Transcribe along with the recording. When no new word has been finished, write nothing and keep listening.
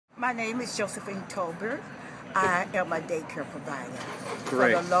My name is Josephine Tolbert. I am a daycare provider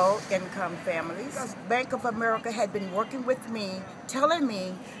Great. for the low-income families. Bank of America had been working with me, telling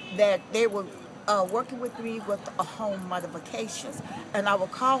me that they were working with me with a home modifications. And I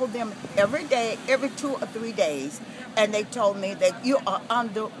would call them every day, every 2 or 3 days, and they told me that you are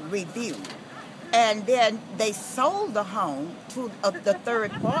under review. And then they sold the home to the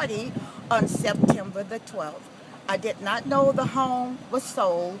third party on September the 12th. I did not know the home was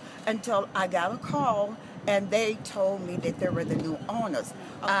sold until I got a call and they told me that they were the new owners.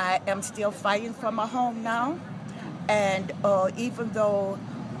 I am still fighting for my home now, and even though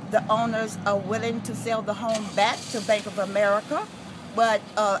the owners are willing to sell the home back to Bank of America, but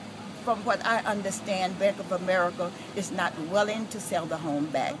from what I understand, Bank of America is not willing to sell the home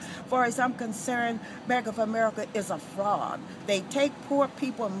back. As far as I'm concerned, Bank of America is a fraud. They take poor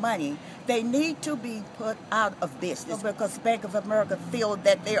people money. They need to be put out of business because Bank of America feel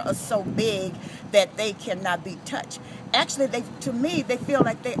that they are so big that they cannot be touched. Actually, to me, they feel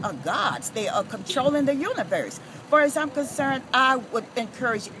like they are gods. They are controlling the universe. As far as I'm concerned, I would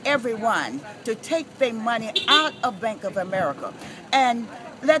encourage everyone to take their money out of Bank of America and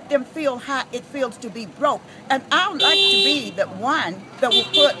let them feel how it feels to be broke. And I would like to be the one that will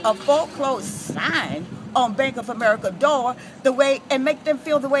put a foreclosed sign on Bank of America door and make them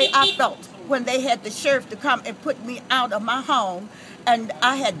feel the way I felt when they had the sheriff to come and put me out of my home. And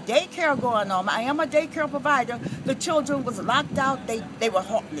I had daycare going on. I am a daycare provider. The children was locked out. They were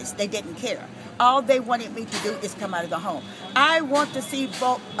heartless. They didn't care. All they wanted me to do is come out of the home. I want to see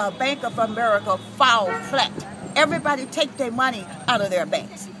Bank of America fall flat. Everybody take their money out of their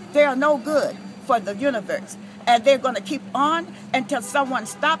banks. They are no good for the universe. And they're going to keep on until someone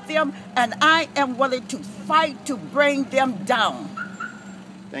stops them. And I am willing to fight to bring them down.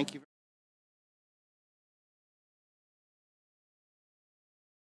 Thank you.